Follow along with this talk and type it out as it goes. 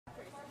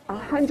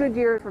100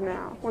 years from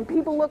now, when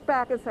people look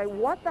back and say,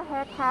 what the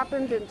heck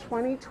happened in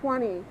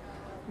 2020?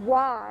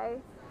 Why?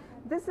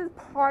 This is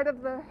part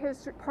of the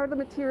history, part of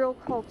the material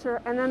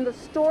culture, and then the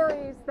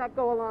stories that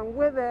go along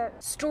with it.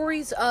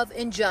 Stories of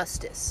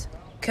injustice,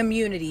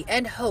 community,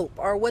 and hope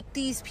are what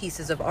these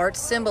pieces of art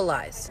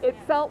symbolize. It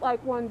felt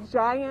like one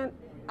giant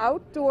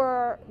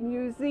outdoor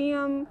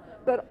museum,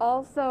 but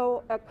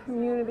also a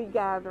community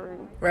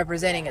gathering.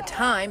 Representing a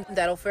time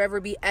that'll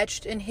forever be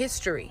etched in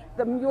history.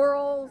 The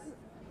murals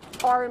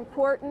are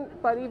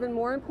important, but even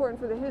more important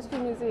for the History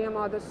Museum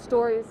are the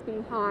stories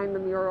behind the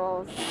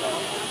murals.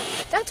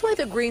 That's why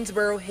the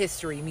Greensboro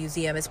History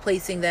Museum is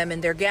placing them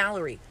in their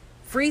gallery,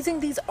 freezing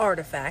these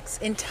artifacts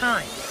in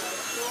time.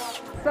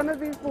 Some of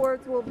these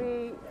boards will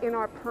be in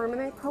our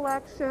permanent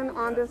collection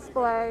on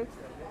display,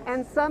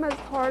 and some as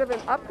part of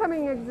an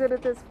upcoming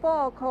exhibit this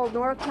fall called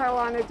North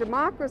Carolina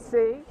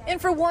Democracy.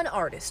 And for one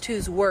artist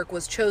whose work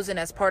was chosen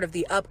as part of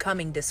the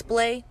upcoming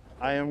display,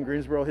 I am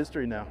Greensboro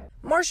History now.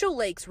 Marshall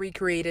Lakes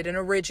recreated an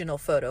original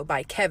photo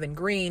by Kevin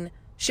Green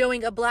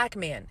showing a black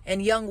man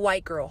and young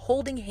white girl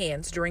holding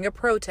hands during a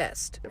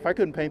protest. If I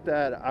couldn't paint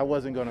that, I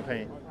wasn't going to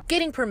paint.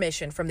 Getting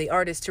permission from the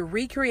artist to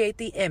recreate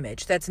the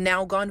image that's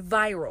now gone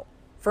viral.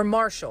 For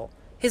Marshall,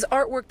 his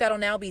artwork that'll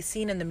now be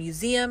seen in the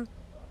museum,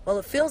 well,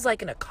 it feels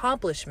like an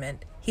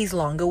accomplishment he's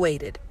long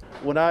awaited.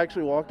 When I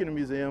actually walk in the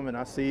museum and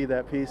I see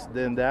that piece,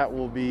 then that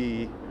will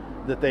be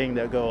the thing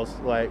that goes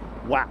like,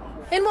 wow.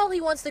 And while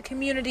he wants the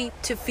community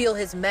to feel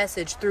his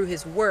message through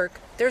his work,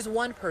 there's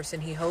one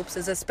person he hopes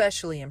is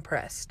especially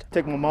impressed.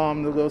 Take my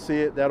mom to go see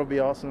it. That'll be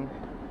awesome.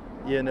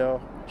 You know,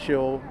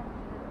 she'll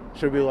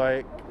be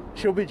like,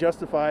 she'll be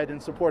justified in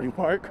supporting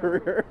my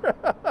career.